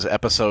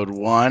Episode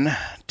 1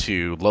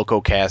 to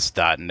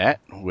lococast.net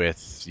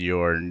with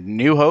your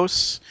new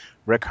hosts,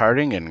 Rick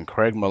Harding and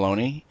Craig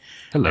Maloney.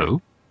 And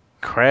Hello.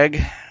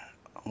 Craig,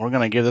 we're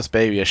going to give this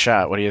baby a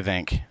shot. What do you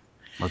think?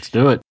 Let's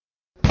do it.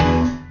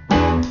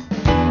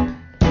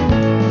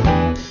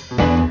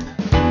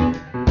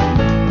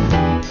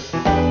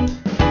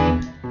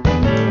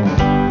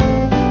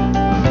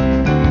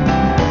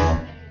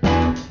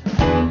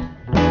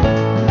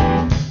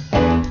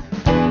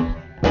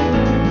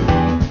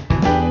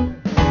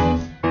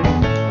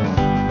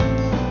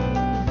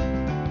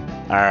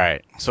 All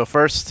right. So,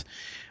 first,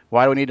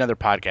 why do we need another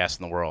podcast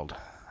in the world?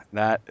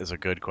 That is a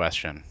good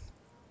question.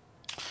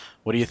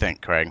 What do you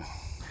think, Craig?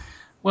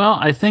 Well,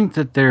 I think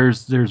that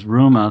there's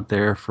room out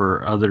there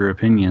for other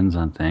opinions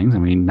on things. I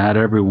mean, not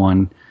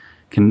everyone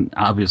can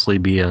obviously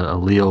be a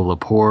Leo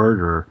Laporte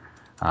or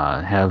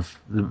have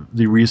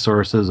the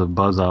resources of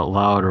Buzz Out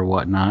Loud or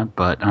whatnot.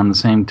 But on the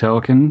same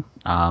token,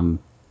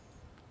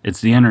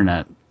 it's the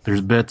internet. There's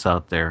bits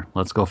out there.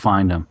 Let's go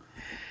find them.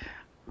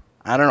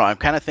 I don't know. I'm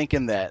kind of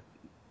thinking that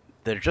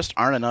there just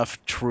aren't enough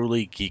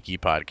truly geeky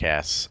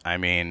podcasts. I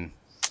mean,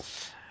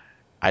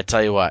 I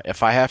tell you what,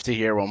 if I have to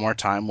hear one more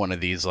time one of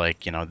these, I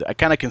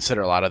kind of consider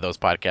a lot of those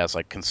podcasts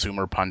like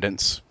consumer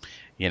pundits,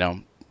 you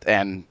know,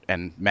 and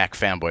Mac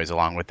fanboys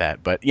along with that.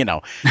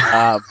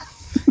 Uh,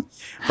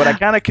 but I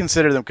kind of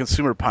consider them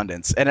consumer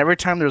pundits. And every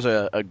time there's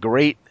a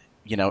great,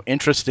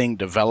 interesting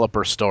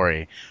developer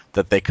story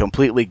that they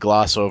completely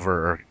gloss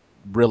over or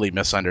really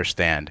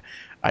misunderstand,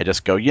 I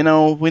just go,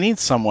 we need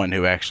someone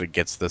who actually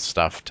gets this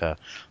stuff to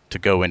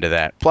go into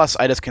that. Plus,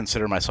 I just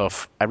consider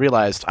myself. I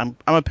realized I'm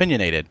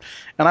opinionated,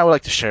 and I would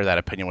like to share that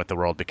opinion with the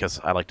world because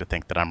I like to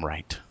think that I'm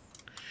right.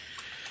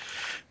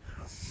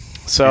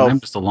 And So, I'm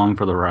just along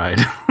for the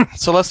ride.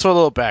 so let's do a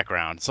little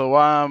background. So,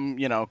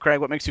 Craig,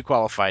 what makes you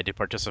qualified to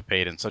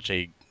participate in such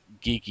a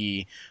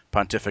geeky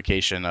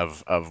pontification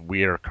of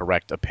weird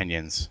correct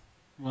opinions?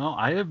 Well,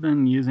 I have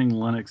been using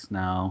Linux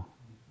now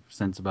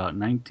since about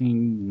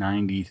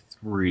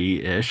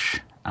 1993 ish.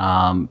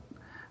 I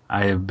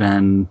have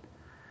been,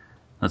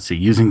 let's see,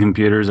 using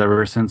computers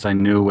ever since I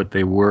knew what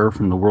they were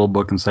from the World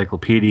Book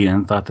Encyclopedia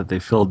and thought that they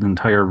filled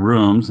entire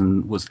rooms,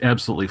 and was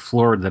absolutely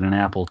floored that an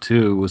Apple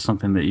II was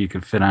something that you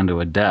could fit onto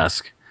a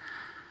desk.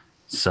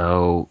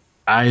 So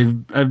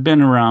I've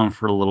been around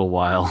for a little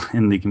while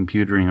in the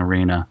computing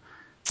arena,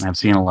 and I've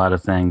seen a lot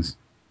of things.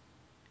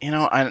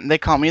 They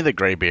call me the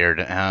graybeard.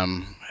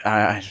 I'm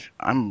I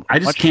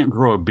just much. can't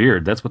grow a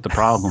beard. That's what the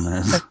problem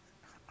is.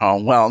 Oh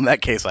well, in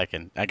that case, I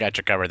got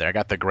you covered there. I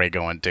got the gray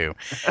going too.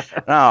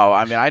 No,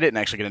 I mean I didn't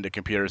actually get into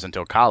computers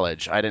until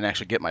college. I didn't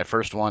actually get my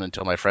first one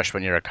until my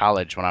freshman year of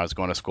college when I was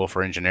going to school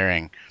for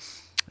engineering.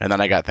 And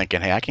then I got thinking,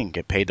 hey, I can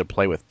get paid to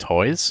play with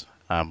toys.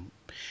 And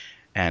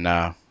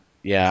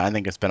Yeah, I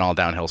think it's been all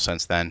downhill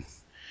since then.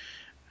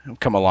 I've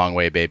come a long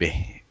way,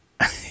 baby.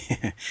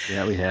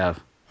 Yeah, we have.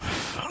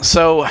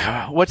 So,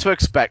 what to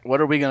expect?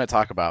 What are we going to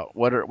talk about?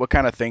 What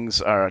kind of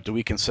things do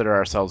we consider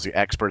ourselves the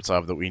experts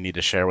of that we need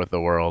to share with the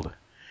world?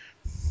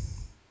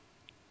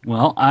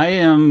 Well, I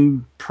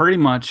am pretty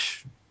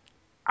much.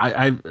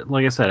 I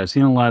like I said, I've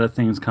seen a lot of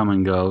things come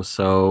and go,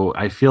 so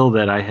I feel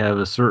that I have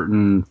a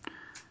certain,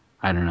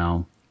 I don't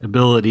know,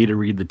 ability to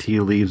read the tea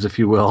leaves, if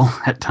you will,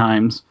 at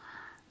times,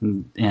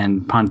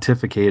 and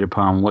pontificate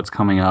upon what's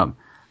coming up.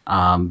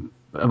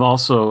 I've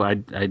also I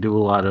do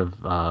a lot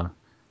of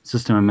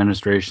system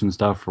administration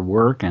stuff for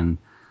work, and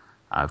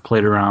I've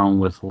played around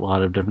with a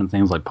lot of different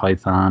things like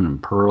Python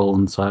and Perl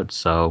and such.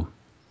 So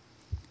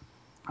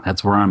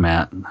that's where I'm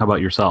at. How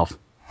about yourself?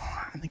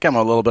 I think I'm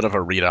a little bit of a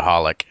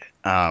readaholic.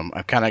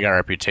 I've kind of got a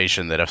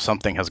reputation that if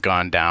something has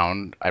gone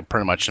down, I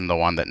pretty much am the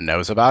one that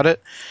knows about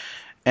it.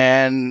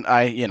 And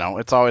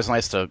it's always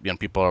nice to,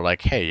 people are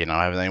like, hey,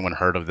 has anyone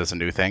heard of this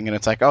new thing? And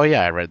it's like, oh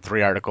yeah, I read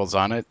 3 articles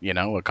on it,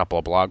 a couple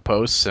of blog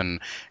posts,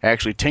 and I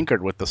actually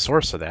tinkered with the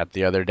source of that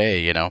the other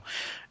day.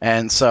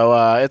 And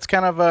so it's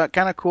kind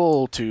of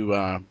cool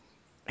to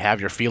have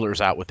your feelers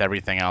out with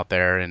everything out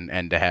there,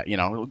 and to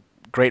have,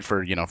 great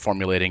for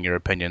formulating your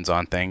opinions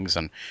on things,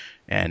 and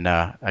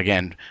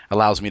again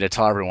allows me to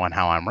tell everyone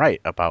how I'm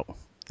right about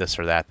this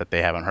or that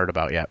they haven't heard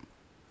about yet.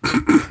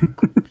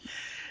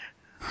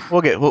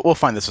 We'll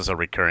find this as a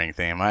recurring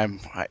theme. I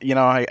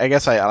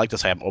guess I like to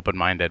say I'm open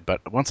minded,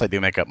 but once I do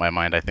make up my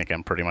mind, I think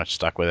I'm pretty much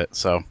stuck with it.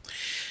 So,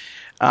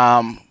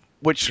 um,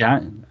 which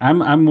Yeah,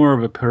 I'm more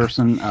of a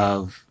person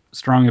of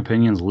strong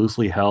opinions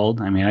loosely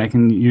held. I mean, I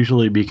can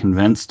usually be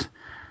convinced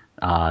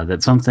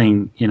that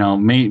something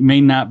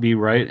may not be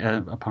right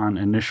upon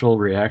initial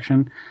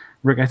reaction.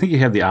 Rick, I think you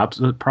have the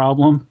opposite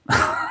problem.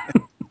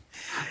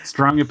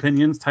 Strong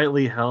opinions,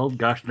 tightly held.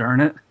 Gosh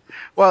darn it.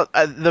 Well,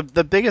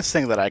 the biggest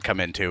thing that I come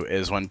into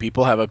is when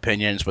people have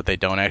opinions, but they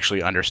don't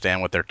actually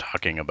understand what they're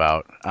talking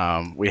about.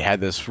 We had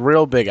this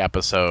real big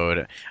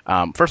episode.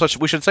 First,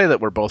 we should say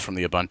that we're both from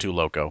the Ubuntu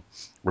Loco.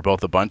 We're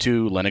both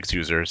Ubuntu Linux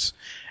users,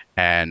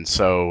 and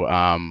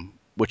so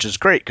which is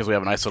great because we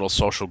have a nice little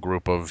social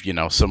group of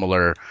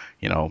similar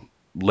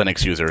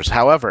Linux users.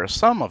 However,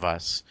 some of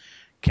us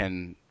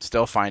can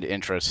still find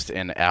interest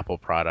in Apple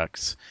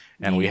products.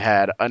 And we Yeah.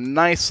 had a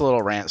nice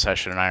little rant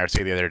session in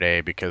IRC the other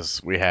day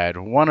because we had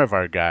one of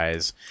our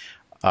guys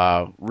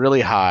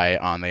really high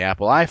on the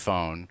Apple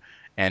iPhone,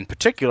 and in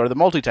particular the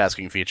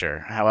multitasking feature.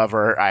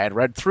 However, I had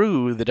read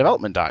through the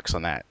development docs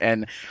on that,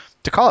 and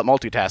to call it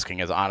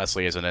multitasking is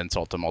honestly is an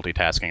insult to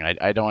multitasking.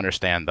 I don't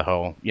understand the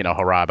whole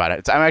hurrah about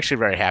it. I'm actually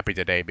very happy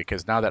today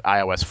because now that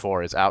iOS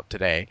 4 is out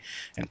today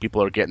and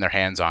people are getting their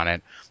hands on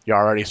it, you're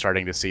already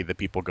starting to see the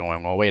people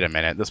going, well, wait a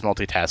minute, this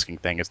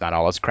multitasking thing is not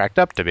all it's cracked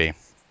up to be.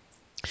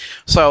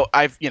 So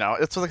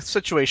it's a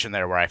situation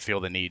there where I feel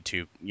the need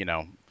to,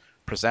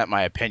 present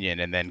my opinion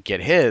and then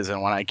get his.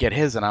 And when I get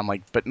his, and I'm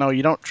like, but no,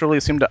 you don't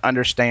truly seem to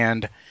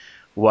understand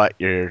what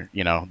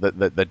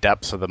the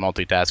depths of the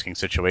multitasking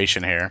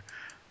situation here.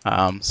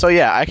 So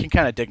yeah, I can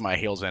kind of dig my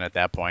heels in at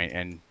that point,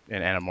 and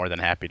I'm more than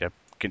happy to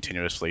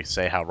continuously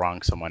say how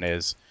wrong someone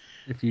is.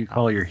 If you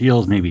call your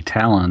heels maybe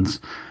talons.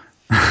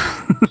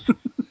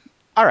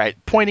 All right,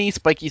 pointy,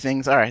 spiky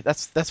things. All right,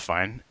 that's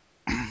fine.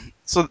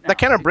 So that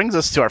kind of brings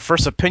us to our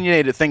first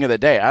opinionated thing of the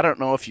day. I don't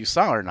know if you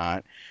saw or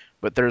not,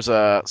 but there's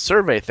a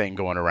survey thing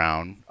going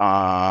around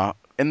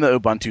in the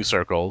Ubuntu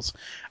circles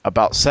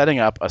about setting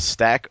up a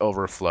Stack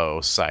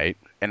Overflow site.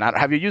 And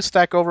have you used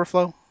Stack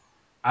Overflow?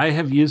 I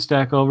have used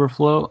Stack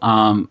Overflow.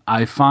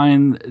 I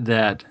find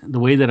that the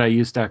way that I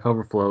use Stack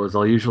Overflow is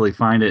I'll usually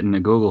find it in a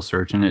Google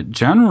search, and it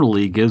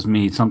generally gives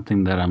me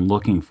something that I'm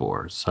looking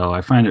for. So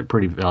I find it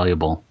pretty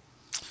valuable.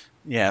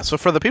 Yeah, so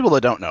for the people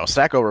that don't know,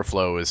 Stack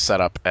Overflow is set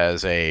up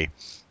as a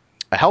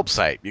help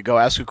site. You go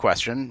ask a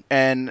question,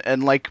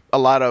 and like a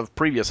lot of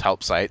previous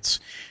help sites,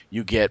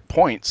 you get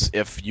points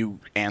if you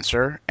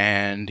answer,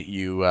 and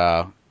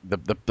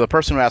the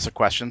person who asks a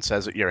question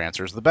says that your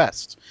answer is the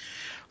best.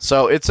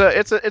 So it's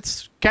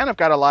kind of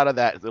got a lot of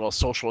that little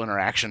social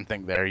interaction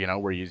thing there,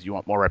 where you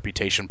want more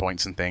reputation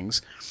points and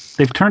things.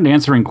 They've turned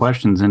answering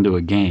questions into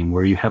a game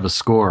where you have a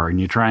score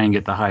and you try and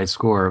get the highest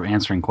score of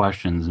answering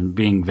questions and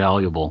being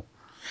valuable.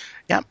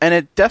 Yeah, and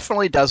it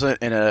definitely does it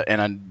in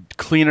a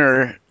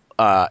cleaner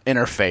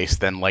interface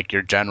than like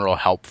your general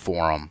help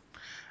forum.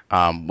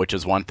 Which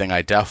is one thing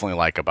I definitely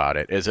like about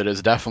it. Is it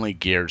is definitely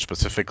geared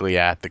specifically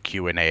at the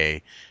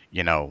Q&A,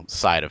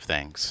 side of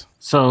things.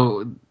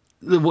 So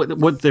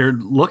what they're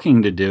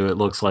looking to do, it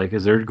looks like,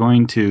 is they're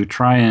going to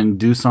try and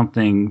do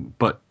something,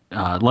 but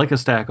like a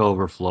Stack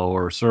Overflow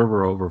or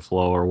Server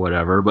Overflow or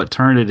whatever, but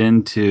turn it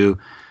into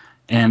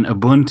an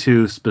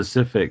Ubuntu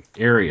specific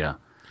area,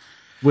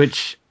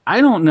 which I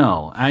don't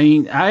know. I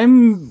mean,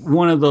 I'm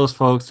one of those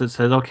folks that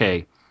says,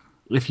 okay,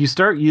 if you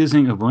start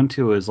using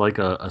Ubuntu as like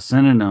a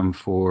synonym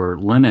for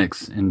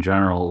Linux in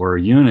general or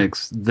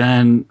Unix,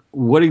 then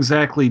what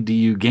exactly do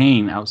you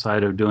gain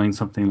outside of doing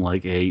something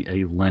like a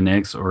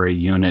Linux or a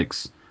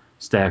Unix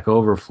Stack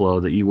Overflow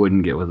that you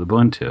wouldn't get with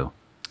Ubuntu?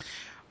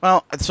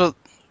 Well, so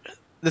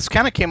this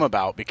kind of came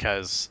about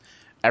because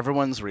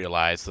everyone's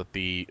realized that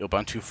the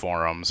Ubuntu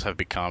forums have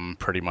become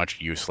pretty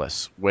much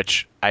useless,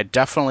 which I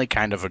definitely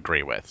kind of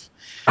agree with.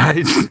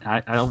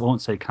 I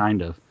won't say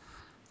kind of.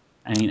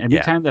 I mean, Yeah.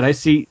 anytime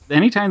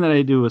that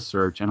I do a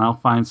search and I'll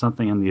find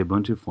something in the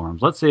Ubuntu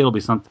forums, let's say it'll be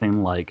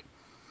something like,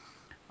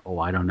 oh,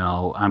 I don't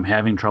know, I'm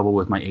having trouble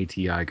with my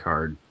ATI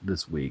card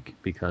this week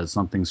because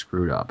something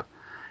screwed up.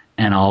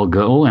 And I'll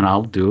go and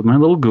I'll do my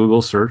little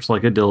Google search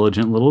like a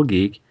diligent little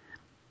geek,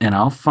 and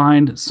I'll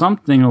find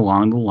something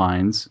along the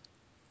lines,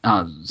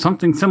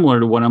 something similar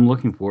to what I'm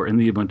looking for in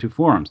the Ubuntu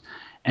forums.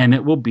 And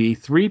it will be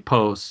 3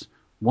 posts.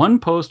 One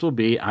post will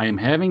be, I am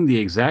having the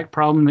exact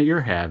problem that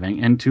you're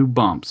having, and 2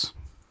 bumps.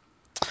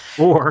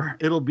 Or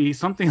it'll be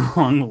something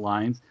along the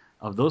lines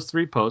of those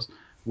 3 posts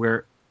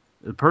where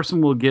the person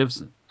will give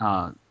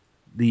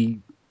the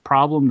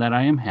problem that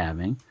I am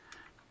having.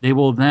 They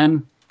will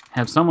then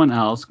have someone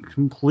else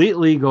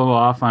completely go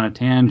off on a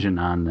tangent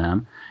on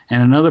them,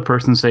 and another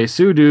person say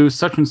sudo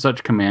such and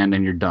such command,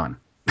 and you're done.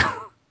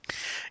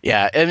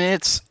 Yeah, I mean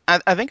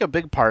I think a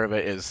big part of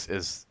it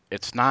is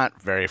it's not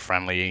very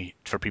friendly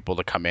for people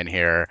to come in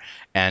here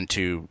and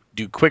to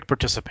do quick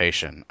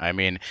participation. I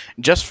mean,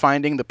 just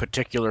finding the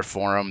particular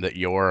forum that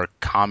your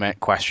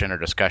comment, question, or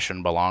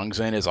discussion belongs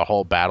in is a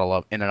whole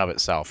battle in and of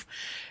itself.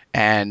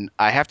 And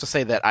I have to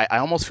say that I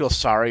almost feel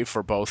sorry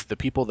for both the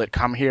people that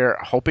come here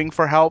hoping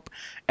for help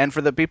and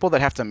for the people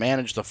that have to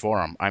manage the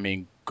forum. I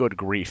mean, good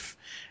grief.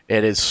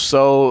 It is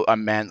so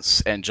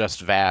immense and just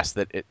vast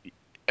that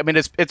I mean,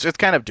 it's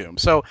kind of doomed.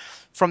 So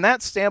from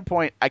that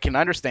standpoint, I can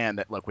understand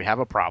that. Look, we have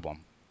a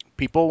problem.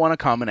 People want to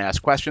come and ask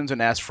questions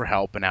and ask for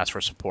help and ask for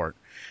support.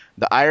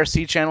 The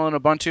IRC channel in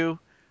Ubuntu,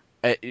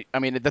 I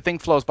mean, the thing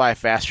flows by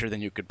faster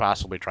than you could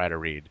possibly try to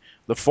read.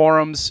 The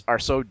forums are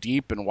so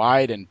deep and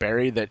wide and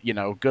buried that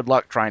good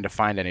luck trying to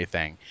find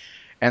anything.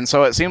 And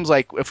so it seems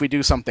like if we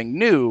do something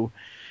new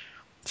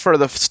for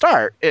the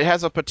start, it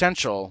has a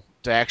potential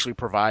to actually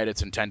provide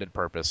its intended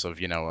purpose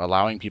of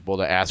allowing people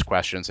to ask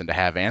questions and to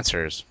have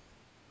answers.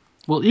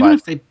 Well, even But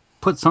if they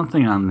put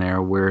something on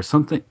there where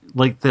something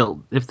like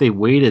if they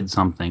weighted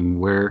something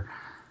where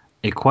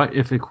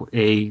if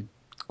a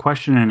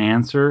question and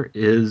answer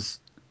is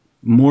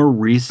more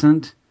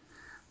recent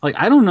like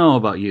I don't know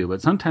about you,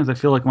 but sometimes I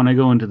feel like when I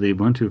go into the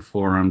Ubuntu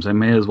forums, I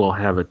may as well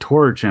have a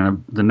torch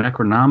and the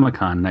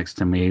Necronomicon next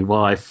to me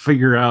while I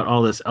figure out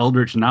all this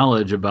eldritch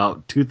knowledge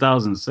about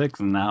 2006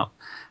 and now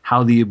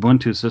how the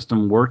Ubuntu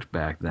system worked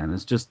back then.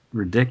 It's just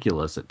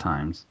ridiculous at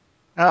times.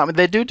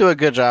 They do a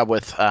good job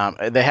with.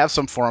 They have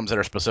some forums that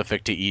are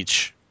specific to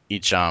each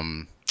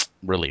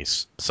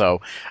release.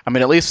 So I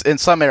mean, at least in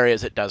some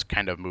areas, it does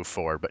kind of move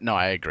forward. But no,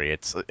 I agree.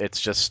 It's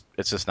just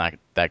not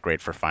that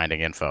great for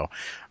finding info.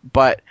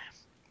 But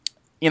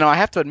I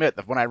have to admit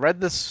that when I read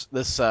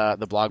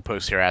the blog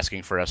post here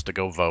asking for us to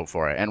go vote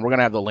for it, and we're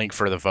gonna have the link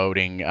for the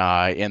voting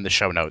in the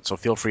show notes. So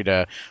feel free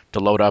to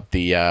load up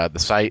the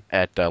site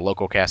at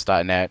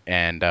localcast.net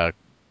and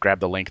grab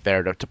the link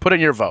there to put in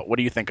your vote. What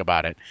do you think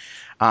about it?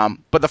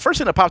 But the first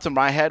thing that popped in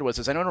my head was,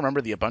 does anyone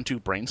remember the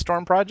Ubuntu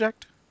Brainstorm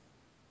project?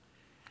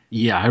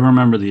 Yeah, I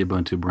remember the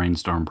Ubuntu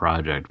Brainstorm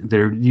project.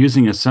 They're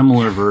using a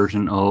similar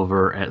version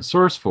over at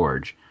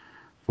SourceForge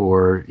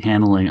for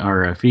handling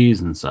RFEs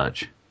and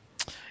such.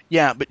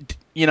 Yeah, but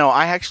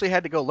I actually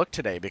had to go look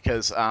today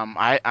because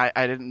I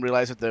didn't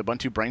realize that the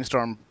Ubuntu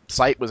Brainstorm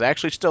site was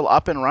actually still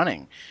up and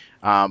running.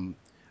 Um,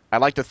 I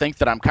like to think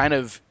that I'm kind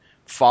of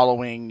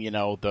following,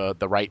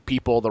 the right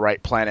people, the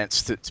right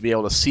planets to be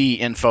able to see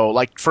info.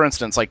 Like for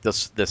instance, like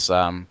this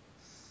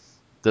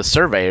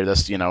survey or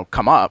this,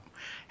 come up.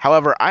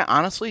 However,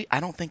 I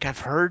don't think I've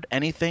heard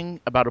anything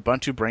about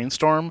Ubuntu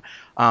Brainstorm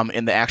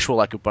in the actual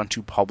like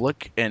Ubuntu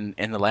public in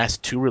the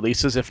last two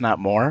releases, if not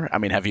more. I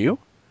mean, have you?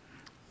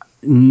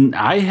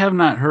 I have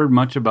not heard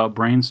much about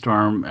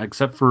Brainstorm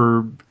except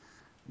for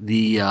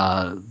the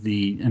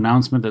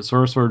announcement that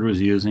SourceForge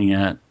was using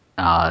it.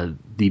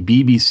 The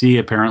BBC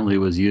apparently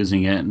was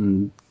using it,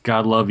 and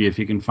God love you if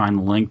you can find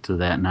the link to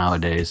that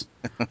nowadays.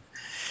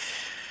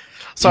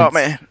 So, I It's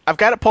mean, I've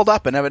got it pulled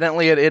up, and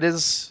evidently it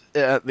is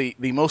the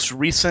most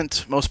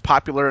recent, most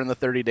popular in the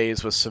 30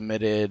 days was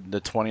submitted the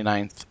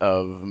 29th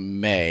of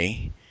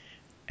May,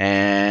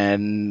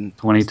 and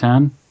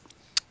 2010.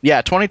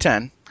 yeah,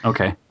 2010.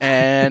 Okay.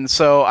 And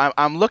so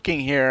I'm looking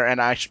here,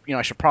 and I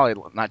should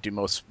probably not do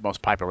most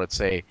popular. Let's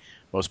say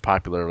most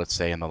popular. Let's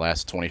say in the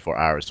last 24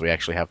 hours. Do we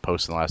actually have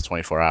posts in the last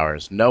 24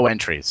 hours? No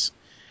entries.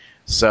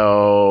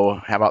 So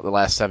how about the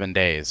last 7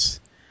 days?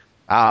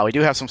 We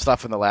do have some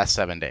stuff in the last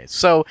 7 days.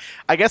 So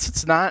I guess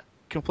it's not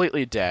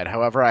completely dead.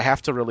 However, I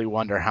have to really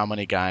wonder how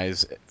many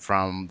guys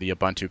from the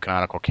Ubuntu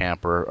Canonical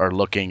camp are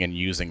looking and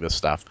using this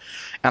stuff.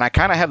 And I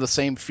kind of have the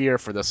same fear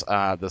for this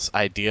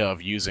idea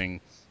of using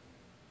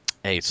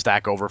a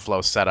Stack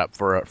Overflow setup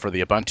for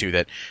the Ubuntu,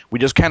 that we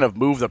just kind of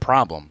move the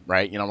problem,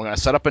 right? We're going to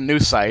set up a new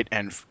site,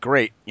 and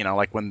great,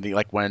 like when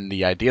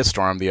the Idea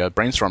Storm, the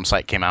Brainstorm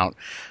site came out,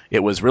 it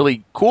was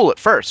really cool at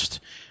first,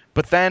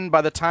 but then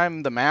by the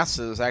time the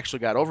masses actually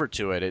got over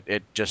to it,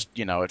 it just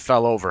it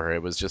fell over.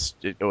 It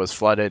was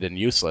flooded and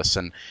useless,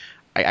 and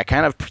I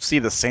kind of see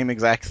the same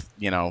exact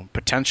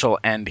potential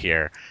end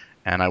here,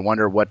 and I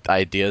wonder what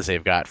ideas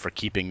they've got for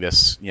keeping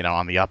this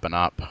on the up and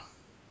up.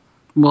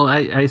 Well,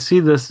 I see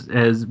this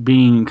as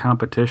being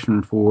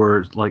competition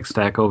for like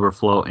Stack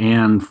Overflow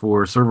and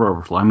for Server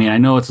Overflow. I mean, I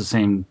know it's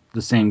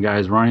the same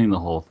guys running the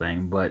whole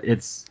thing, but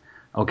it's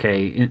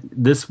okay.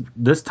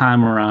 This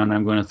time around,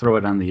 I'm going to throw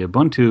it on the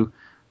Ubuntu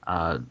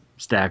uh,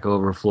 Stack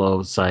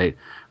Overflow site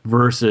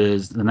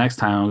versus the next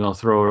time I'm going to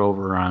throw it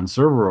over on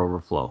Server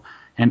Overflow.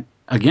 And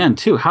again,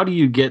 too, how do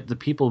you get the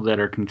people that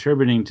are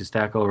contributing to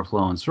Stack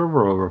Overflow and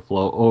Server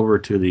Overflow over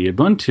to the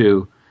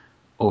Ubuntu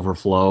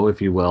Overflow,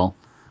 if you will?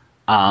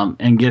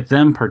 And get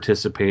them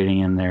participating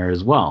in there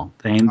as well.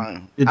 And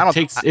I it don't.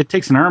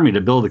 takes an army to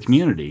build a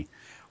community.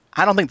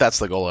 I don't think that's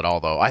the goal at all,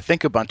 though. I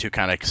think Ubuntu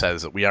kind of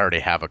says that we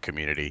already have a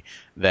community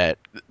that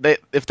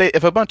if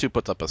Ubuntu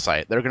puts up a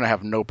site, they're going to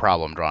have no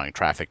problem drawing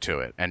traffic to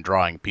it and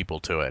drawing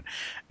people to it.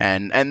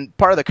 And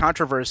part of the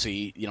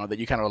controversy, that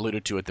you kind of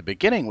alluded to at the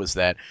beginning was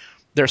that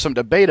there's some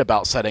debate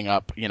about setting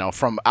up,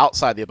 from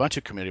outside the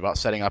Ubuntu community about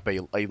setting up a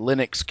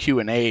Linux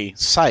Q&A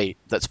site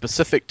that's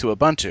specific to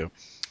Ubuntu.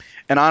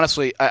 And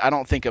honestly, I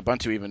don't think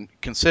Ubuntu even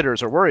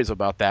considers or worries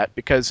about that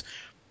because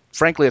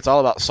frankly, it's all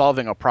about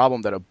solving a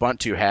problem that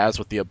Ubuntu has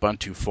with the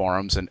Ubuntu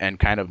forums and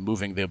kind of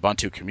moving the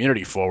Ubuntu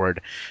community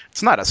forward.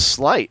 It's not a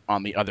slight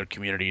on the other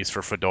communities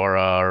for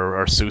Fedora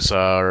or SUSE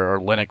or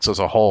Linux as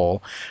a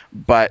whole,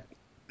 but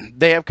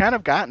they have kind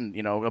of gotten,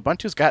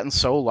 Ubuntu's gotten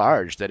so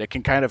large that it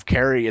can kind of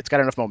carry, it's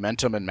got enough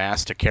momentum and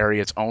mass to carry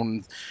its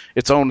own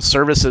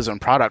services and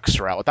products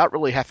throughout without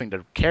really having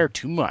to care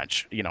too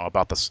much,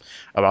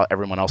 about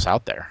everyone else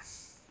out there.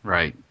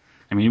 Right.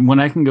 I mean, when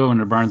I can go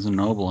into Barnes and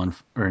Noble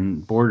or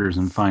in Borders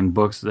and find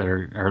books that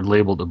are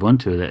labeled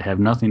Ubuntu that have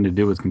nothing to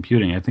do with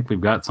computing, I think we've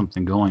got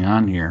something going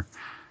on here.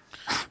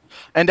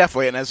 And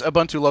definitely, and as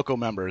Ubuntu local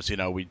members,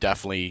 we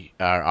definitely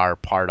are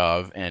part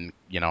of and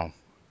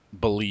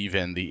believe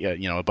in the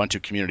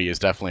Ubuntu community is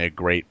definitely a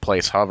great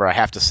place. However, I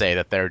have to say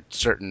that there are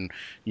certain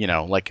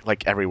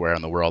like everywhere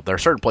in the world, there are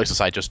certain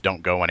places I just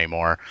don't go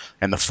anymore,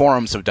 and the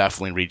forums have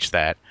definitely reached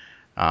that.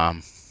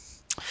 Um,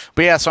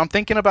 but yeah, so I'm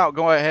thinking about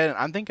going ahead.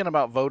 I'm thinking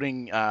about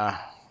voting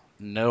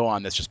no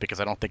on this just because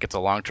I don't think it's a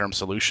long term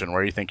solution.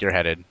 Where do you think you're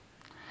headed?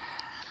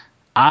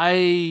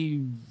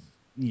 I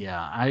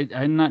yeah,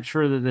 I'm not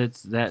sure that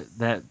it's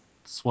that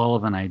swell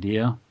of an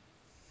idea.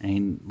 I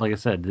mean, like I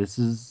said, this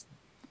is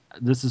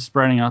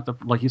spreading out the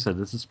like you said,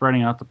 this is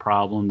spreading out the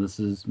problem. This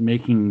is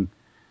making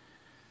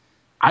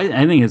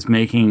I think it's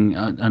making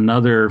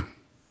another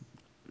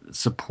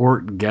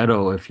support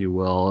ghetto, if you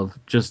will,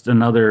 of just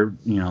another,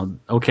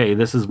 okay,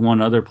 this is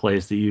one other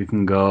place that you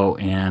can go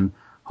and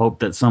hope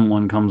that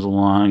someone comes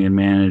along and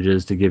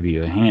manages to give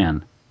you a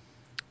hand.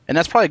 And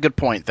that's probably a good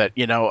point that,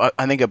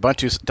 I think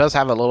Ubuntu does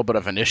have a little bit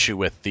of an issue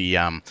with the,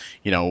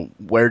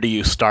 where do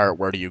you start?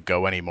 Where do you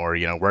go anymore?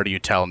 Where do you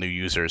tell new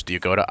users? Do you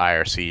go to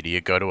IRC? Do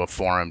you go to a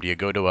forum? Do you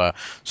go to a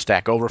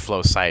Stack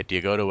Overflow site? Do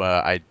you go to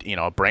a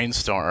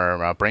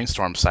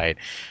brainstorm site?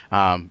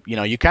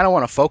 You kind of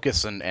want to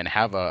focus and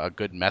have a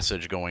good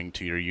message going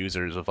to your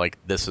users of like,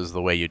 this is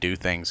the way you do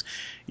things.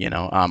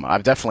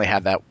 I've definitely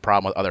had that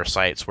problem with other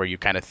sites where you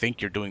kind of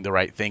think you're doing the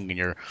right thing and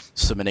you're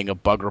submitting a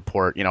bug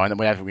report, and then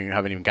we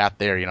haven't even got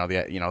there,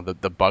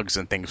 the bugs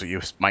and things that you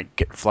might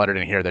get flooded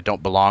in here that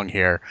don't belong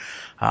here.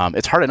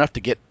 It's hard enough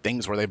to get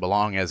things where they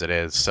belong as it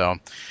is. So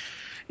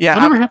yeah,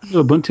 Whatever happened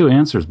to Ubuntu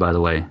Answers, by the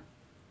way?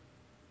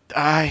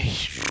 I,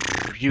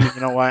 you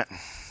know what?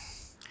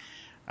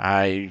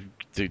 I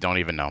don't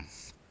even know.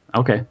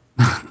 Okay.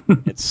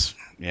 It's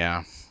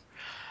yeah.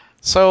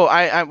 So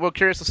we're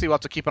curious to see. We'll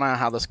have to keep an eye on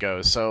how this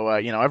goes. So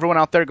everyone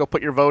out there, go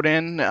put your vote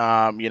in.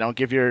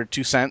 Give your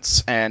 2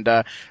 cents and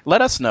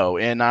let us know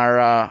in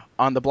our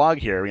on the blog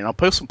here.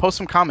 Post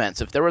some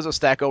comments. If there was a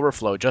Stack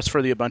Overflow just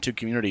for the Ubuntu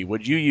community,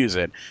 would you use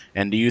it?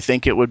 And do you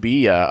think it would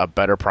be a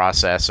better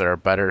process or a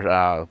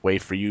better way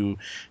for you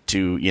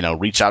to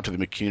reach out to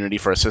the community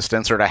for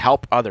assistance or to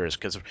help others?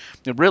 Because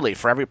really,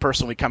 for every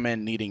person we come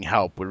in needing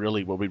help, what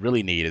we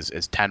really need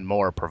is 10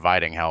 more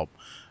providing help.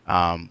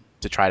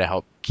 To try to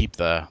help keep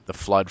the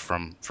flood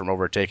from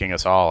overtaking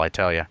us all, I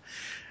tell you.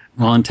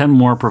 Well, and 10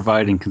 more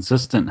providing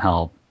consistent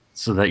help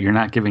so that you're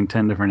not giving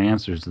 10 different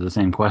answers to the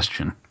same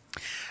question.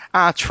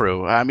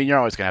 True. I mean, you're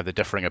always going to have the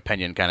differing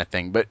opinion kind of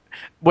thing. But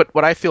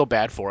what I feel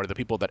bad for are the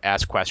people that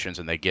ask questions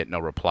and they get no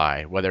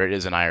reply, whether it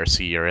is in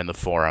IRC or in the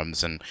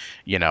forums. And,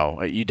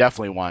 you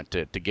definitely want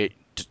to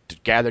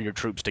gather your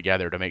troops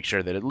together to make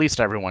sure that at least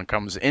everyone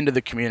comes into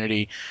the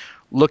community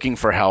looking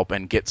for help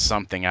and gets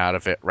something out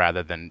of it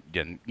rather than,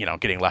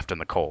 getting left in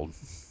the cold.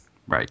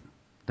 Right.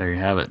 There you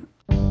have it.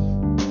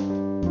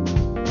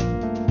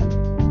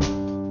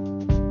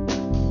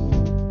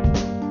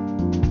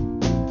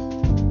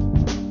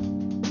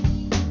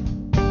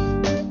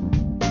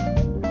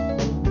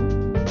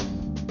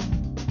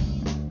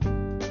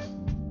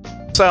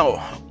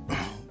 So,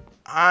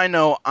 I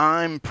know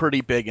I'm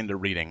pretty big into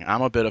reading.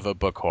 I'm a bit of a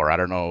book whore. I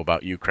don't know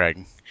about you,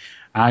 Craig,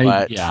 Yeah,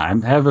 but I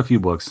have a few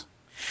books.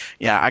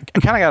 yeah, I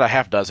kind of got a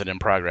half dozen in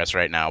progress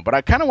right now. But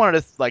I kind of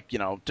wanted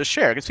to to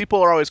share because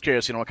people are always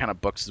curious, what kind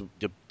of books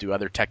do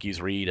other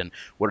techies read and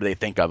what do they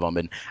think of them?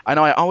 And I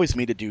know I always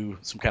need to do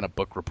some kind of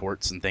book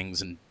reports and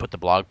things and put the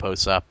blog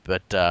posts up,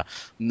 but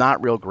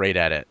not real great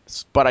at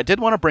it. But I did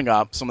want to bring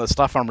up some of the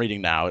stuff I'm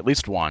reading now, at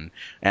least one,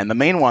 and the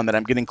main one that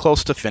I'm getting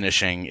close to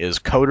finishing is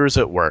Coders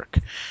at Work.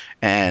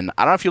 And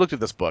I don't know if you looked at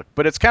this book,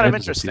 but it's kind of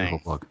That is a beautiful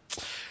interesting.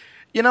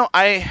 book.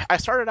 I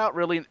started out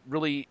really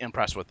really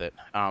impressed with it.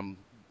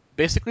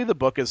 Basically, the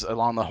book is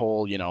along the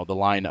whole, the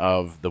line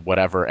of the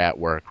whatever at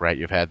work, right?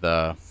 You've had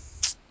the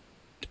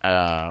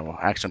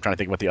actually, I'm trying to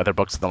think what the other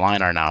books of the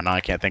line are now. Now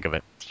I can't think of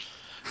it.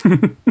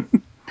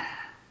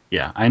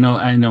 Yeah, I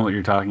know what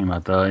you're talking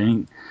about, though. I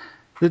mean,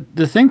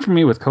 the thing for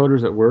me with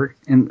Coders at Work,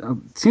 and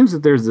it seems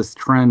that there's this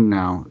trend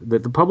now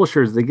that the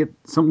publishers they get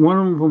one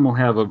of them will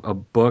have a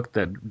book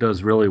that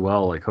does really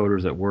well, like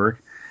Coders at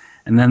Work,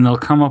 and then they'll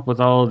come up with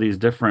all of these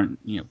different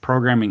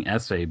programming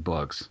essay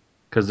books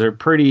because they're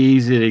pretty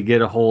easy to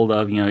get a hold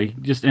of. You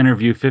can just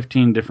interview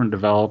 15 different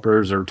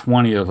developers or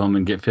 20 of them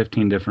and get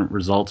 15 different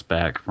results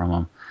back from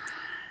them.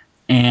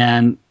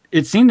 And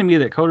it seemed to me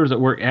that Coders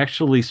at Work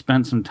actually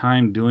spent some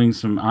time doing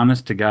some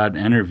honest to God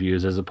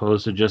interviews as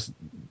opposed to just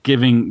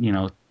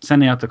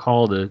sending out the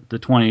call to the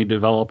 20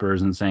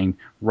 developers and saying,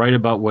 write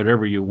about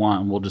whatever you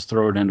want and we'll just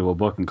throw it into a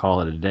book and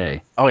call it a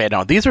day. Oh yeah,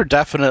 no, these are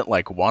definite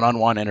like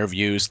one-on-one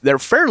interviews. They're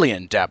fairly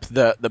in depth.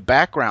 The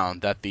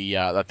background that the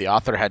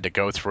author had to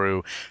go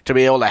through to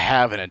be able to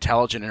have an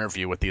intelligent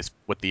interview with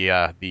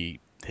the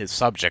his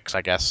subjects,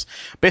 I guess.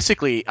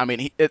 Basically, I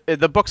mean,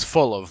 the book's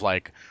full of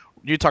like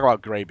you talk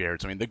about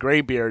graybeards. I mean, the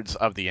graybeards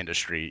of the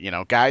industry,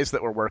 guys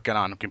that were working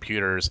on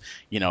computers,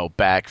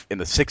 back in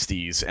the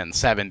 60s and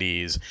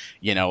 70s,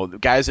 the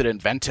guys that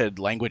invented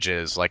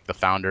languages like the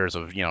founders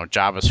of,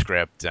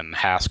 JavaScript and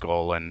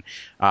Haskell and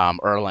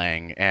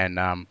Erlang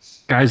and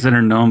Guys that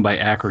are known by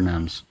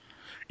acronyms.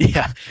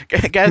 yeah,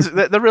 guys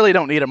that really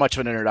don't need much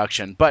of an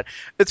introduction, but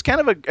it's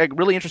kind of a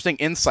really interesting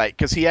insight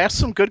because he asks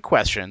some good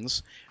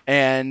questions,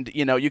 and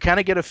you kind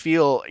of get a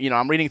feel.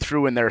 I'm reading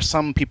through, and there are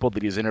some people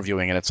that he's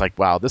interviewing, and it's like,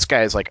 wow, this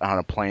guy is like on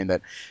a plane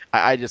that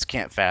I just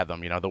can't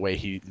fathom. The way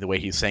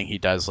he's saying he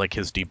does like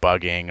his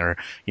debugging, or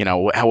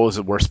how was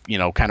it worse?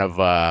 Kind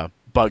of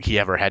bug he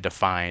ever had to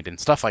find and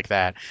stuff like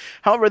that.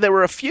 However, there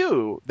were a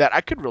few that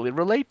I could really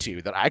relate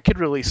to, that I could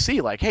really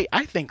see, like, hey,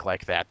 I think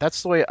like that.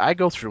 That's the way I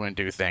go through and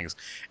do things.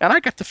 And I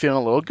got to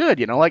feeling a little good,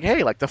 like,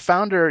 hey, like the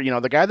founder,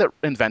 the guy that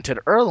invented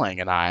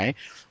Erlang and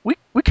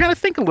we kind of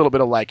think a little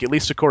bit alike, at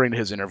least according to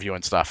his interview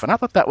and stuff. And I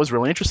thought that was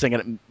really interesting,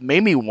 and it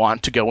made me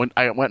want to go and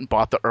I went and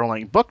bought the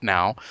Erlang book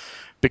now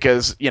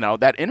because,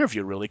 that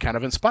interview really kind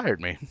of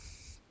inspired me.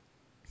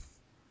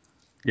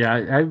 Yeah,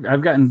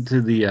 I've gotten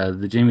to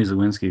the Jamie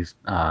Zawinski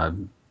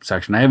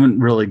section. I haven't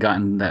really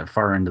gotten that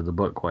far into the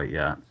book quite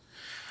yet,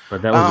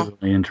 but that was a Uh,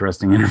 really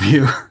interesting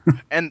interview.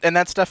 and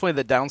that's definitely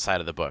the downside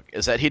of the book,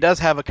 is that he does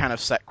have a kind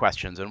of set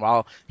questions, and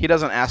while he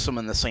doesn't ask them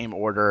in the same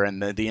order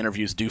and the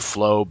interviews do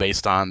flow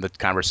based on the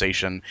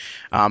conversation,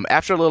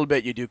 after a little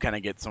bit you do kind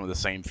of get some of the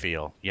same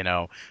feel.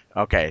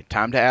 Okay,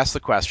 time to ask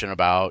the question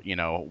about,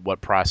 what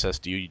process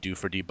do you do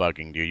for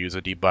debugging? Do you use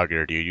a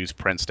debugger? Do you use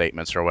print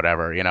statements or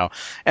whatever? And Well,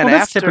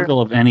 that's after typical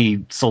of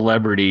any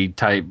celebrity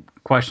type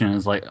question.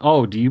 Is like,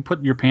 oh, do you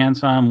put your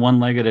pants on one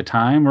leg at a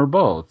time or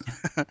both?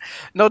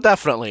 No,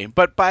 definitely.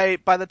 But by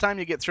the time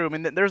you get through, I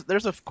mean,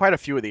 there's quite a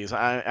few of these.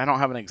 I don't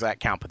have an exact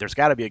count, but there's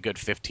got to be a good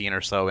 15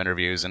 or so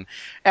interviews. And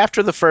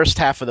after the first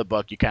half of the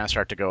book, you kind of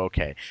start to go,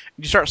 okay.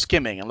 You start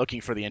skimming and looking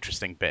for the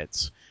interesting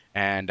bits.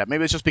 And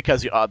maybe it's just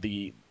because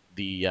the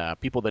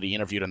people that he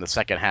interviewed in the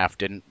second half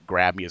didn't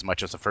grab me as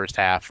much as the first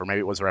half, or maybe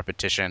it was a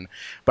repetition.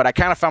 But I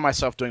kind of found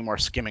myself doing more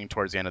skimming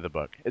towards the end of the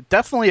book. It's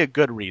definitely a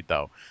good read,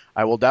 though.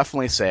 I will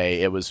definitely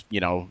say it was,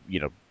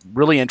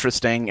 really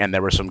interesting, and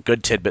there were some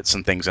good tidbits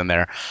and things in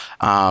there.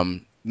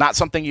 Not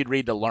something you'd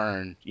read to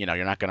learn.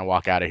 You're not going to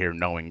walk out of here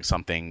knowing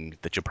something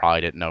that you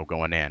probably didn't know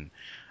going in.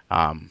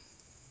 Um,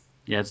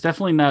 Yeah, it's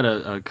definitely not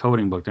a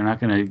coding book. They're not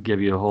going to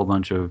give you a whole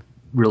bunch of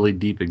really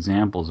deep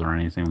examples or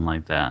anything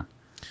like that.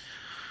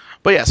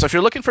 But yeah, so if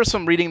you're looking for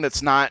some reading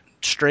that's not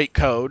straight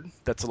code,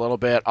 that's a little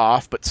bit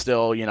off, but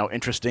still,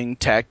 interesting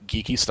tech,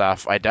 geeky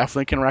stuff, I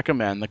definitely can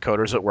recommend the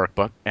Coders at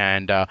Workbook.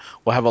 And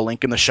we'll have a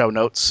link in the show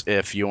notes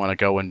if you want to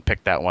go and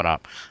pick that one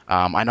up.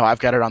 I know I've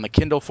got it on the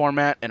Kindle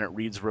format, and it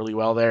reads really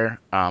well there.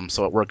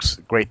 So it works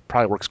great,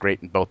 probably works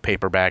great in both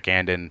paperback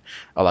and in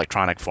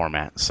electronic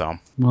format. So.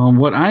 Well,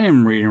 what I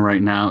am reading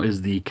right now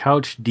is the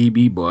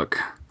CouchDB book,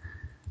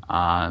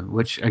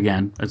 which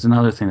again is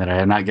another thing that I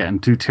have not gotten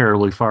too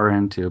terribly far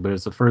into, but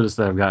it's the furthest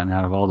that I've gotten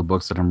out of all the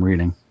books that I'm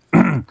reading.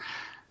 Yeah,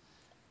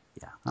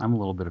 I'm a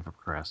little bit of a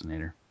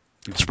procrastinator.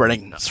 You can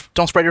tell.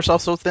 Don't spread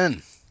yourself so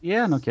thin.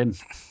 Yeah, no kidding.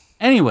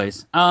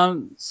 Anyways,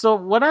 so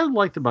what I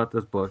liked about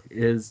this book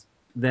is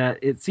that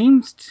it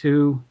seems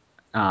to,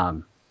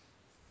 um,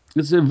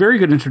 it's a very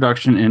good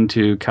introduction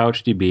into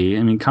CouchDB.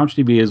 I mean,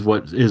 CouchDB is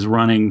what is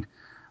running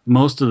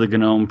most of the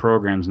GNOME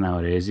programs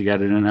nowadays. You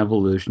got it in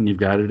Evolution, you've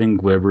got it in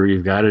Gwibber,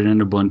 you've got it in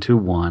Ubuntu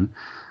One,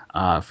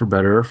 for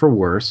better or for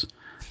worse,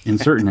 in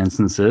certain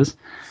instances.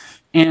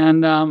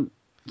 And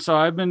so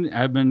I've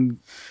been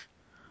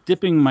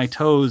dipping my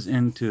toes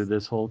into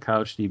this whole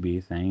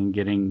CouchDB thing,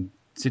 getting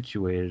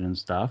situated and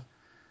stuff.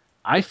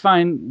 I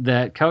find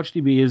that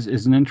CouchDB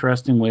is an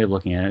interesting way of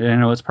looking at it. I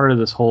know it's part of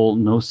this whole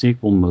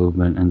NoSQL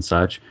movement and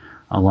such,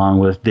 along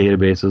with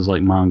databases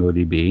like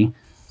MongoDB.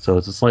 So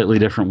it's a slightly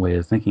different way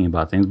of thinking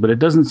about things, but it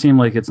doesn't seem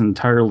like it's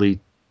entirely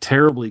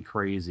terribly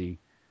crazy,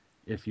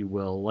 if you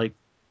will, like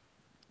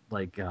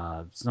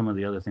some of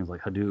the other things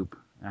like Hadoop.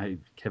 I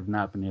have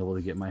not been able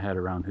to get my head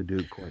around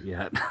Hadoop quite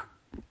yet.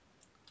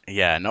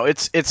 Yeah, no,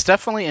 it's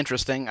definitely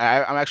interesting.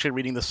 I'm actually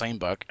reading the same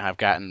book. I've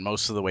gotten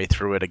most of the way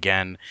through it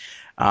again.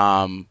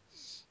 Um,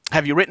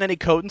 have you written any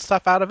code and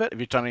stuff out of it?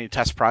 Have you done any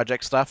test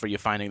project stuff? Are you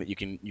finding that you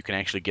can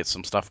actually get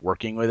some stuff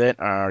working with it,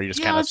 or are you just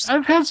Yeah, kind of?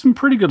 I've had some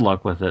pretty good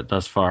luck with it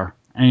thus far.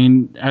 I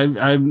mean,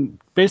 I'm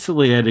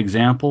basically at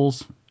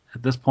examples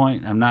at this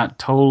point. I'm not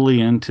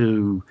totally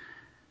into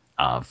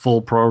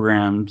full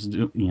programs,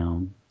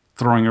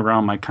 throwing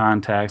around my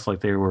contacts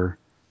like they were,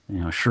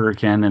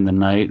 shuriken in the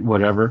night,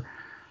 whatever.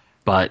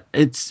 But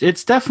it's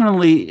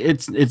definitely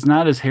it's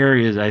not as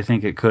hairy as I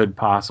think it could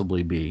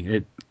possibly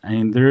be. I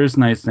mean, there is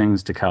nice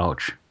things to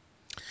couch,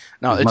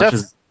 No, as much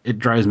as it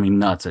drives me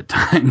nuts at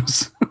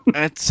times.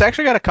 it's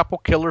actually got a couple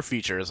killer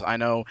features. I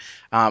know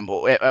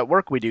at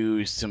work we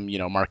do some,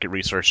 market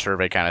research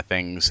survey kind of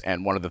things,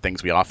 and one of the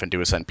things we often do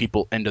is send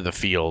people into the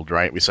field,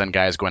 right? We send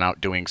guys going out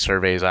doing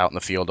surveys out in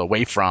the field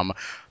away from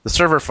the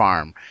server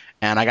farm.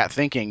 And I got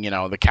thinking,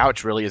 the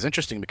couch really is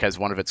interesting because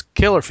one of its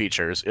killer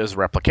features is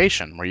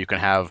replication, where you can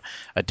have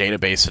a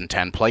database in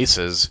 10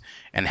 places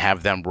and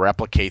have them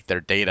replicate their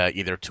data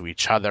either to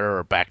each other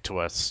or back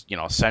to a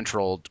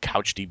central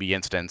CouchDB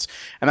instance.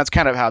 And that's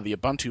kind of how the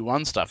Ubuntu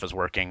One stuff is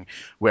working,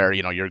 where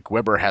your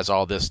Gwibber has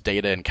all this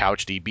data in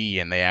CouchDB,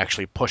 and they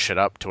actually push it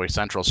up to a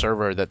central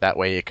server that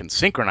way it can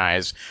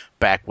synchronize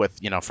back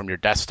with from your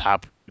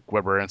desktop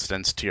Gwibber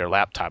instance to your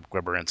laptop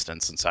Gwibber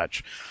instance and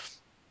such.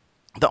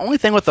 The only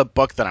thing with the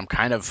book that I'm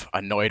kind of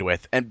annoyed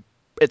with, and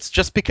it's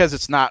just because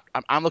it's not.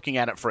 I'm looking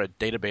at it for a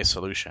database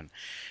solution.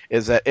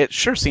 Is that it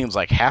sure seems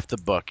like half the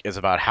book is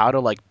about how to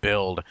like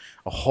build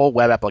a whole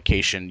web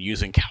application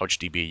using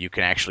CouchDB. You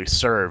can actually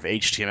serve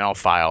HTML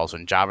files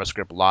and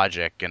JavaScript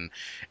logic and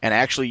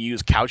actually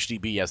use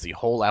CouchDB as the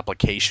whole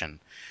application.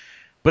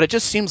 But it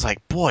just seems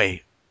like,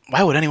 boy,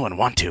 why would anyone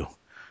want to?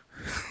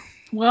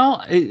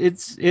 Well,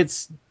 it's.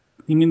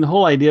 I mean, the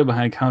whole idea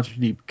behind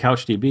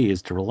CouchDB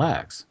is to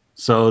relax.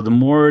 So the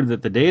more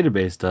that the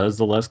database does,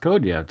 the less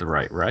code you have to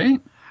write, right?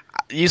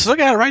 You still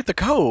got to write the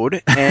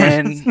code,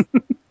 and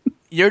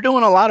you're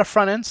doing a lot of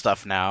front end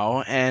stuff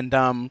now, and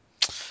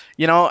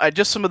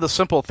just some of the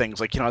simple things,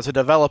 like, as a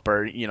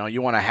developer,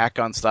 you want to hack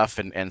on stuff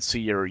and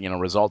see your,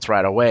 results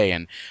right away.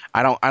 And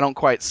I don't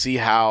quite see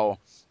how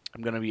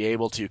I'm going to be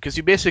able to, because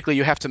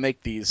you have to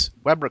make these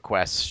web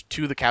requests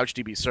to the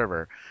CouchDB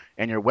server,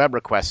 and your web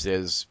request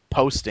is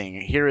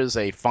posting, here is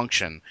a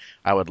function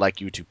I would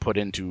like you to put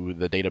into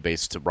the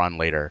database to run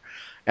later.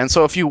 And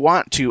so if you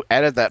want to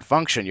edit that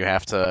function, you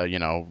have to,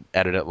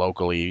 edit it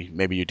locally.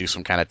 Maybe you do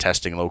some kind of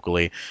testing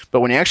locally.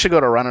 But when you actually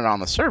go to run it on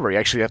the server, you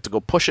actually have to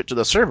go push it to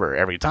the server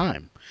every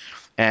time.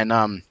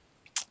 And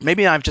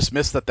maybe I've just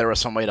missed that there was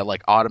some way to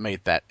like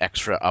automate that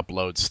extra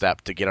upload step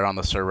to get it on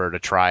the server to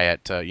try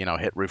it, to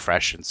hit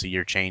refresh and see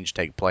your change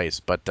take place.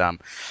 But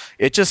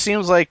it just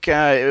seems like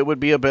it would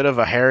be a bit of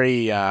a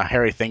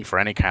hairy thing for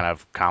any kind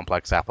of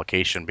complex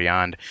application.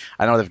 Beyond,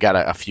 I know they've got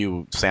a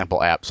few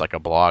sample apps like a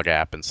blog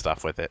app and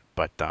stuff with it,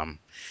 but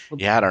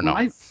yeah, I don't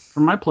know.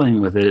 From my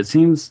playing with it, it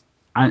seems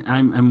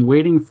I'm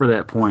waiting for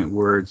that point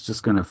where it's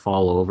just going to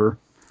fall over.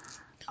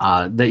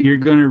 That you're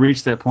going to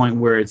reach that point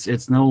where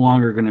it's no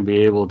longer going to be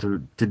able to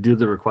do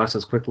the request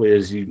as quickly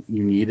as you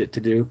need it to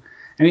do.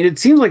 I mean, it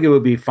seems like it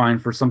would be fine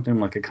for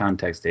something like a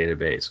context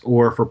database,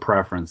 or for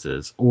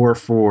preferences, or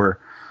for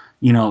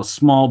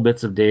small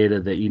bits of data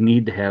that you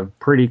need to have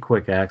pretty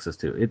quick access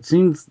to. It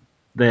seems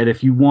that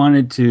if you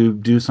wanted to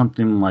do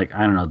something like,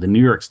 I don't know, the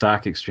New York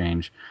Stock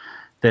Exchange,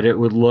 that it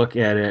would look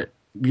at it,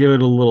 give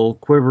it a little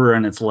quiver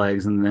in its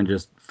legs, and then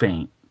just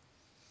faint.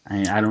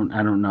 I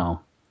don't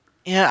know.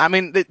 Yeah, I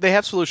mean, they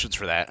have solutions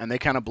for that, and they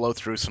kind of blow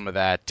through some of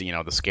that,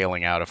 the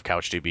scaling out of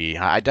CouchDB.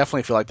 I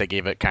definitely feel like they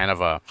gave it kind of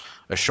a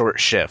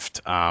short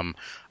shift.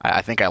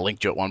 I think I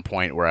linked you at one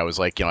point where I was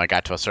like, I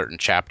got to a certain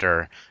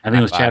chapter, I and think I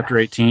it was thought, chapter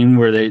 18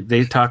 where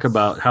they talk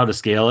about how to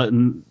scale it,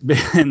 and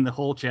and the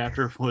whole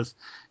chapter was,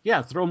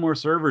 yeah, throw more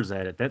servers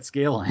at it. That's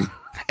scaling.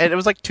 and it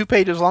was like 2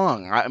 pages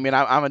long. I mean,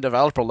 I'm a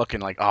developer looking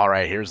like, all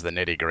right, here's the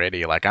nitty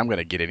gritty. Like, I'm going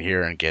to get in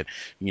here and get,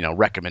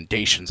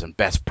 recommendations and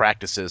best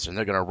practices, and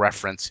they're going to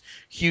reference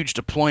huge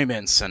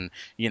deployments and,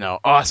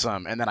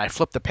 awesome. And then I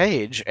flipped the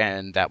page,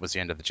 and that was the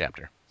end of the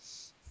chapter.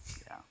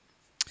 Yeah.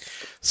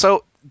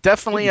 So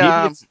definitely,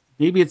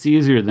 Maybe it's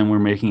easier than we're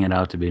making it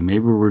out to be. Maybe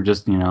we're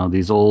just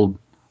these old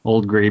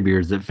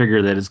graybeards that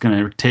figure that it's going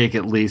to take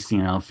at least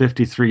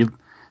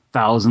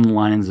 53,000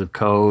 lines of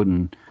code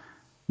and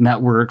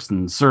networks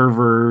and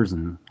servers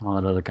and all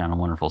that other kind of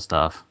wonderful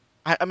stuff.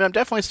 I mean, I'm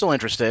definitely still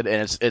interested,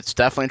 and it's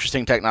definitely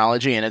interesting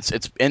technology, and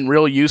it's in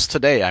real use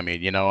today. I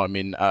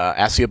mean,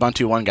 ask the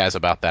Ubuntu One guys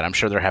about that. I'm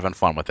sure they're having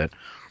fun with it.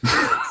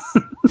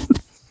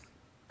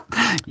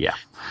 Yeah.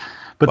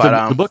 But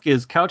But the book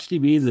is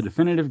CouchDB, The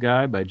Definitive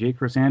Guide by J.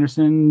 Chris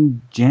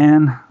Anderson,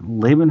 Jan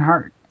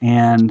Lebenhart,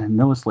 and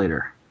Noah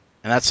Slater.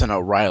 and that's an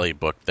O'Reilly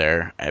book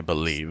there, I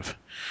believe.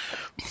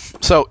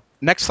 So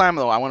next time,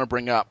 though, I want to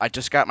bring up, I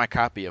just got my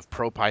copy of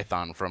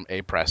ProPython from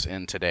Apress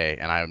in today,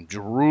 and I'm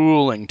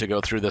drooling to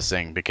go through this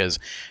thing because,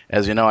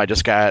 as you know, I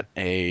just got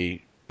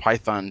a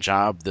Python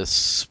job this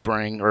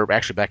spring, or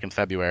actually back in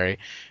February,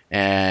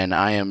 and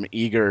I am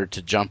eager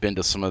to jump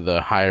into some of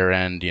the higher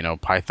end,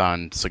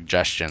 Python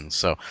suggestions.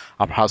 So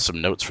I'll have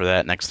some notes for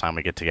that next time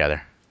we get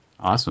together.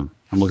 Awesome.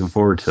 I'm looking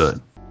forward to it.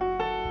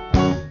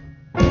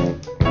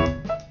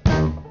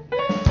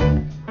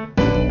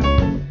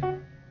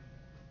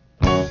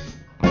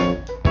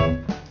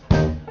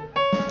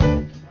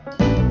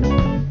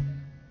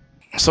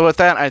 So with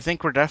that, I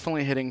think we're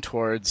definitely heading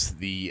towards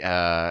the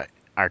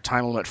our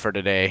time limit for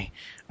today.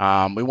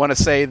 We want to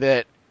say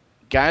that,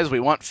 guys, we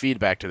want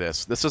feedback to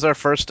this. This is our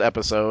first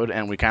episode,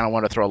 and we kind of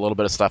want to throw a little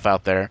bit of stuff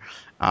out there,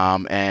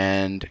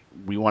 and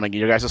we want to get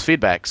your guys'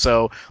 feedback.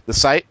 So the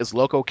site is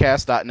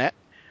lococast.net.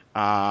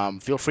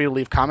 Feel free to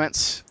leave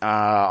comments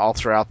all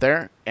throughout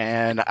there,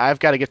 and I've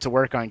got to get to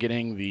work on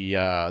getting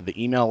the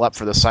email up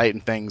for the site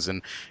and things,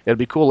 and it'll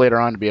be cool later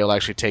on to be able to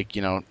actually take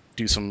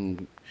do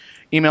some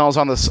emails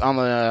on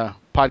the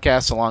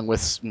podcast along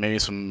with maybe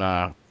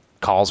some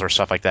calls or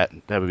stuff like that.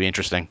 That would be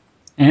interesting.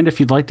 And if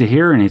you'd like to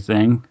hear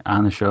anything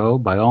on the show,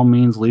 by all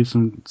means, leave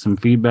some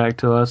feedback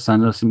to us.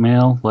 Send us a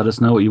mail. Let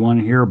us know what you want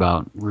to hear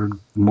about. We're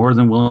more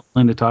than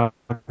willing to talk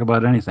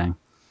about anything.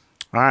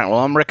 All right. Well,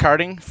 I'm Rick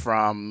Harding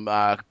from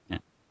Yeah.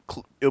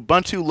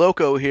 Ubuntu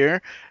Loco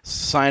here,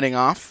 signing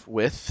off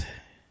with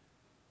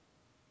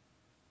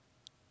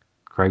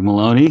Craig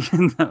Maloney,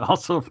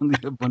 also from the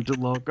Ubuntu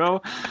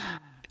Loco,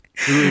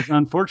 who is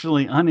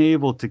unfortunately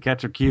unable to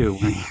catch a cue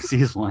when he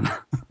sees one.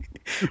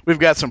 we've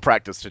got some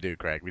practice to do,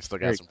 Craig. We still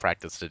got Very some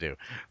practice to do.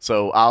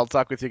 So I'll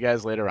talk with you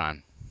guys later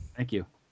on. Thank you.